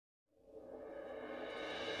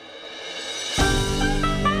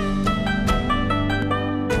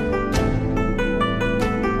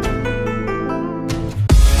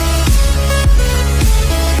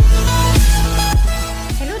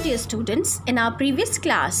students, in our previous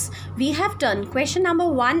class, we have done question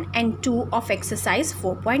number 1 and 2 of exercise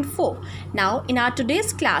 4.4. Now, in our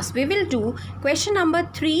today's class, we will do question number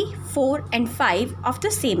 3, 4 and 5 of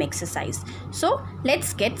the same exercise. So,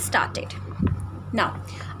 let's get started. Now,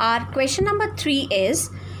 our question number 3 is,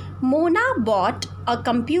 Mona bought a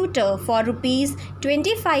computer for rupees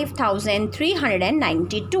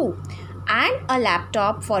 25,392 and a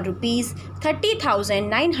laptop for rupees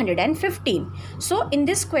 30,915. So in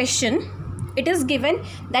this question, it is given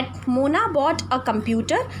that Mona bought a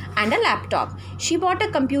computer and a laptop. She bought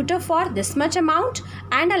a computer for this much amount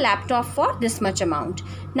and a laptop for this much amount.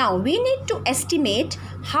 Now we need to estimate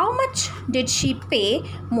how much did she pay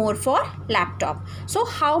more for laptop. So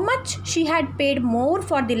how much she had paid more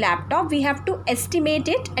for the laptop, we have to estimate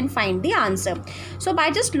it and find the answer. So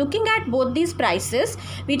by just looking at both these prices,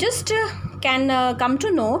 we just can come to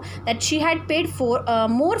know that she had paid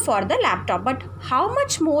more for the laptop. But how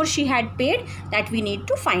much more she had paid, that we need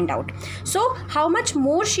to find out. So how much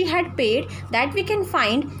more she had paid, that we can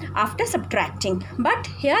find after subtracting. But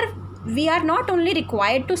here we are not only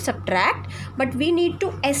required to subtract, but we need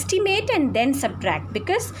to estimate and then subtract,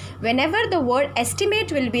 because whenever the word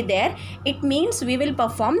estimate will be there, it means we will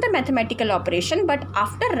perform the mathematical operation, but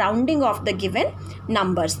after rounding off the given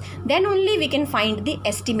numbers, then only we can find the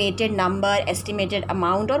estimated number, estimated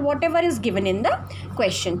amount, or whatever is given in the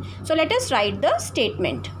question. So let us write the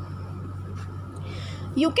statement.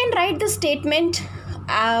 You can write the statement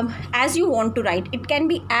as you want to write. It can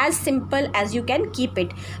be as simple as you can keep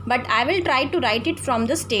it, but I will try to write it from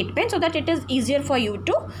the statement so that it is easier for you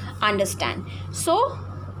to understand. So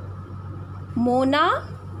Mona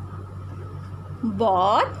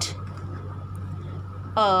bought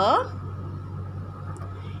a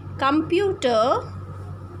computer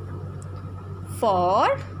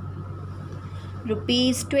for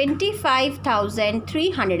rupees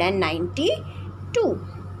 25,392.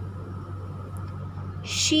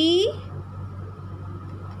 She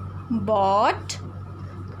bought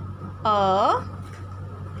a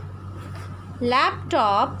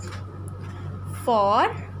laptop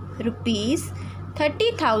for rupees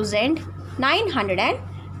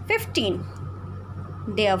 30,915.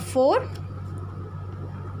 Therefore,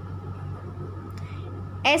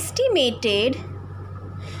 estimated,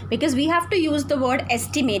 because we have to use the word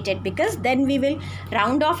estimated, because then we will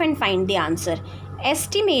round off and find the answer.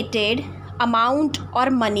 Estimated amount or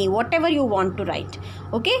money, whatever you want to write.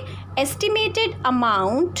 Okay, estimated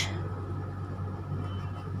amount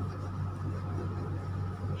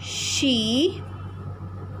she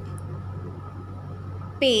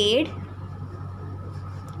paid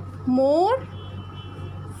more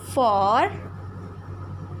for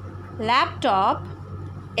laptop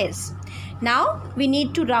is. Now we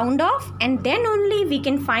need to round off and then only we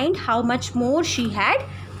can find how much more she had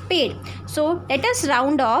paid. So let us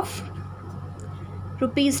round off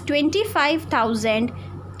rupees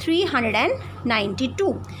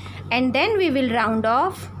 25,392 and then we will round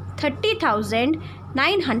off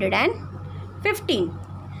 30,915.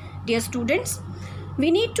 Dear students, we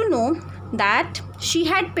need to know that she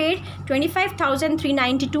had paid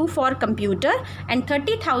 25,392 for computer and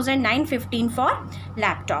 30,915 for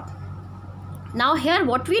laptop. Now here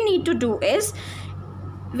what we need to do is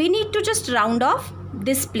we need to just round off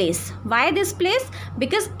this place. Why this place?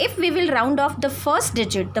 Because if we will round off the first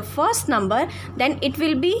digit, the first number, then it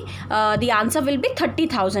will be the answer will be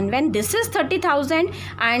 30,000. When this is 30,000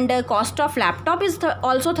 and cost of laptop is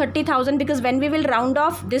also 30,000, because when we will round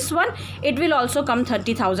off this one, it will also come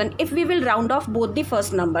 30,000 if we will round off both the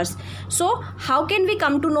first numbers. So how can we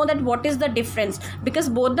come to know that what is the difference? Because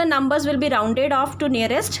both the numbers will be rounded off to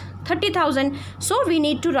nearest 30,000. So we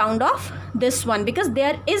need to round off this one, because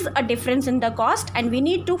there is a difference in the cost and we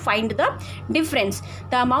need to find the difference,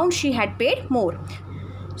 the amount she had paid more.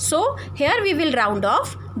 So here we will round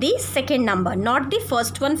off the second number, not the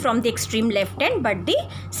first one from the extreme left hand, but the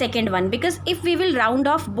second one, because if we will round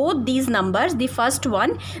off both these numbers, the first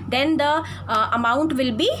one, then the amount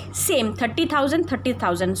will be same, 30,000,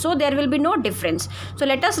 30,000. So there will be no difference. So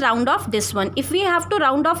let us round off this one. If we have to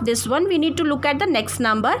round off this one, we need to look at the next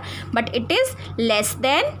number, but it is less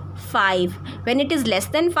than 5. When it is less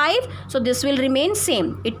than 5, so this will remain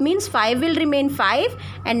same. It means 5 will remain 5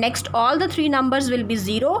 and next all the three numbers will be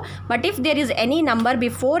 0. But if there is any number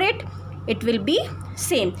before it, it will be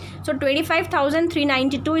same. So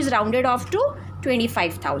 25,392 is rounded off to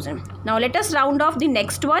 25,000. Now let us round off the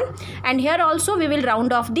next one, and here also we will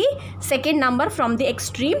round off the second number from the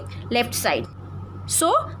extreme left side.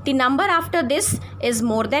 So the number after this is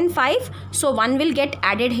more than 5, so 1 will get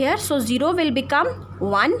added here, so 0 will become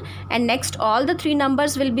 1, and next all the three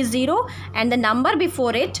numbers will be 0 and the number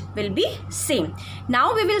before it will be same.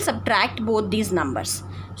 Now we will subtract both these numbers.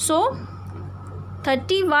 So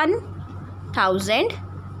 31,000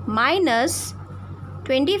 minus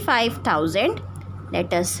 25,000.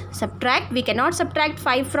 Let us subtract. We cannot subtract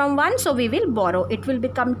 5 from 1, so we will borrow. It will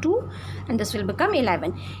become 2 and this will become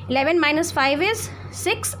 11. 11 minus 5 is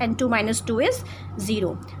 6 and 2 minus 2 is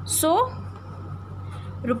 0. So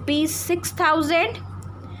rupees 6,000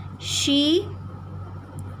 she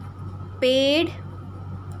paid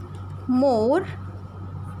more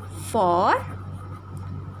for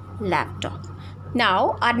laptop.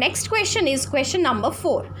 Now our next question is question number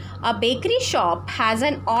 4. A bakery shop has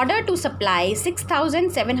an order to supply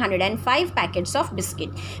 6,705 packets of biscuit.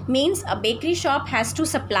 Means a bakery shop has to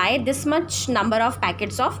supply this much number of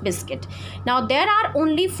packets of biscuit. Now there are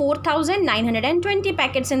only 4,920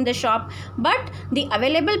 packets in the shop, but the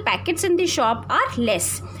available packets in the shop are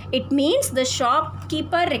less. It means the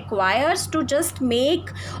shopkeeper requires to just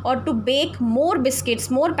make or to bake more biscuits,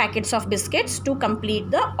 more packets of biscuits to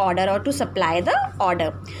complete the order or to supply the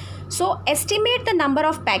order. So estimate the number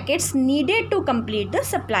of packets needed to complete the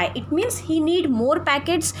supply. It means he need more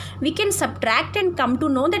packets. We can subtract and come to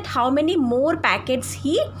know that how many more packets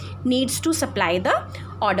he needs to supply the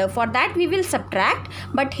order. For that we will subtract,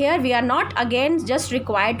 but here we are not again just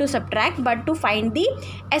required to subtract but to find the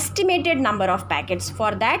estimated number of packets.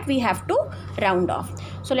 For that we have to round off.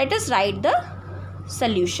 So let us write the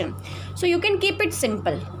solution. So you can keep it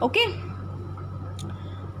simple. Okay.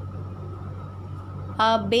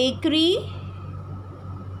 A bakery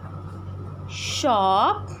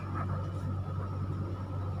shop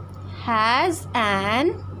has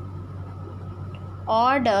an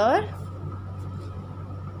order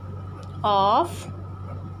of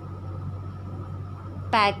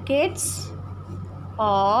packets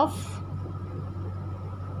of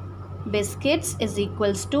biscuits is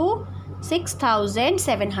equals to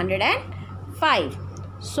 6,705.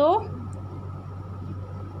 So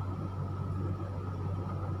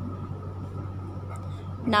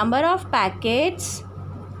number of packets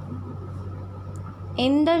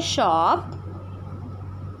in the shop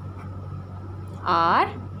are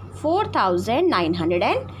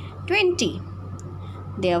 4,920.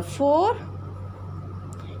 Therefore,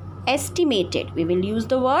 estimated, we will use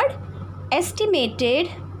the word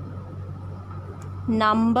estimated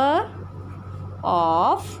number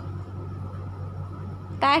of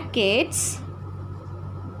packets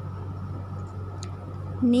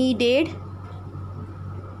needed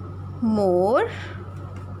more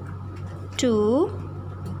to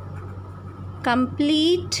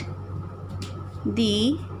complete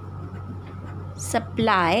the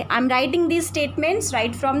supply. I am writing these statements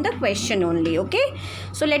right from the question only. Okay.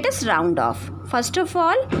 So let us round off. First of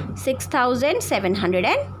all,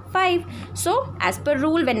 6,705. So as per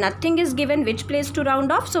rule, when nothing is given, which place to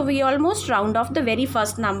round off? So we almost round off the very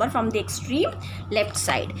first number from the extreme left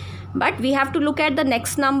side. But we have to look at the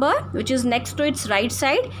next number which is next to its right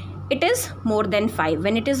side. It is more than 5.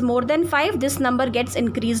 When it is more than 5, this number gets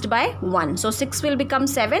increased by 1. So 6 will become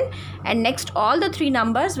 7 and next all the three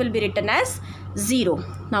numbers will be written as 0.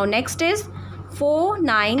 Now next is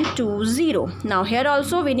 4920. Now here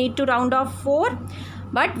also we need to round off 4,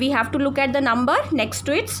 but we have to look at the number next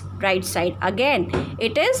to its right side. Again,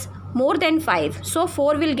 it is more than 5. So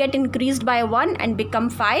 4 will get increased by 1 and become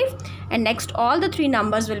 5 and next all the three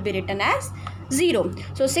numbers will be written as 0.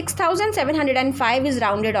 So 6,705 is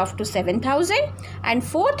rounded off to 7,000 and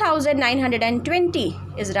 4,920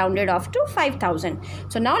 is rounded off to 5,000.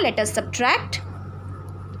 So now let us subtract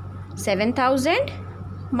 7,000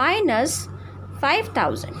 minus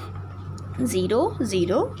 5,000. 0,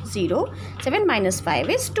 0, 0. 7 minus 5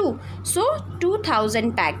 is 2. So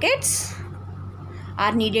 2,000 packets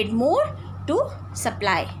are needed more to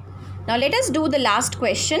supply. Now let us do the last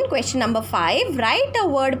question. Question number 5. Write a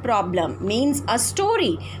word problem, means a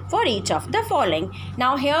story for each of the following.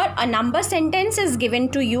 Now here a number sentence is given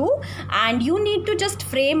to you and you need to just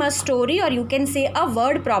frame a story, or you can say a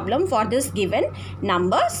word problem for this given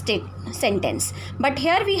number sentence. But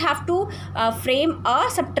here we have to frame a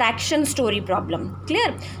subtraction story problem.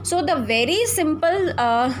 Clear? So the very simple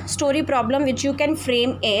story problem which you can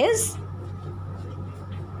frame is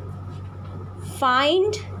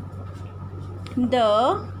find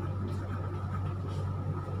the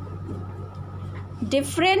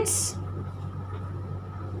difference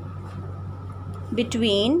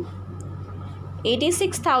between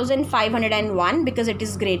 86,501 because it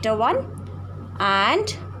is greater one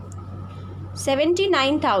and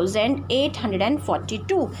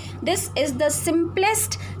 79,842. This is the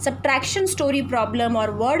simplest subtraction story problem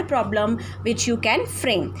or word problem which you can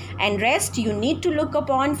frame, and rest you need to look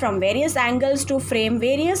upon from various angles to frame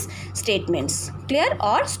various statements, clear,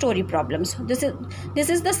 or story problems. This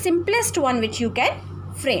is the simplest one which you can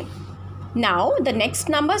frame. Now the next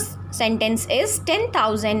number sentence is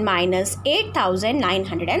 10,000 minus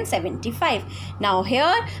 8,975. Now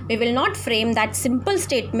here we will not frame that simple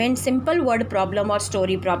statement, simple word problem or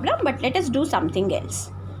story problem, but let us do something else.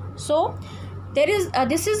 So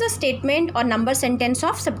this is a statement or number sentence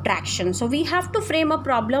of subtraction. So we have to frame a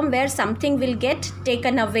problem where something will get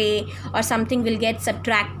taken away or something will get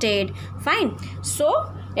subtracted. Fine. So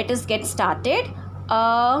let us get started.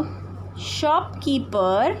 A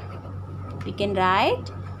shopkeeper, we can write,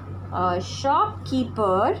 a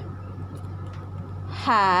shopkeeper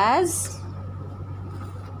has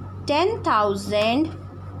 10,000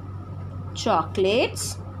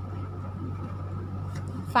 chocolates.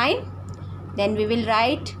 Fine. Then we will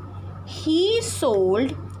write, he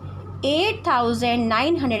sold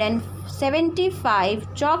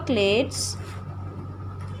 8,975 chocolates.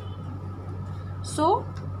 So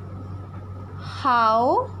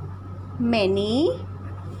how many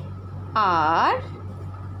are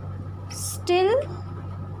still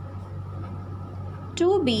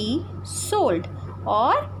to be sold,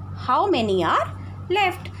 or how many are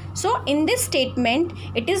left? So in this statement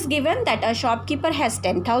it is given that a shopkeeper has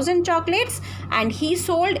 10,000 chocolates and he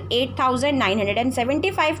sold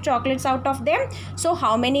 8,975 chocolates out of them. So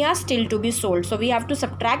how many are still to be sold? So we have to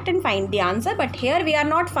subtract and find the answer, but here we are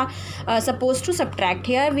not supposed to subtract.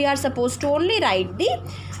 Here we are supposed to only write the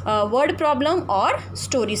word problem or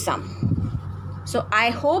story sum. So I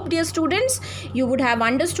hope, dear students, you would have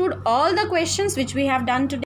understood all the questions which we have done today.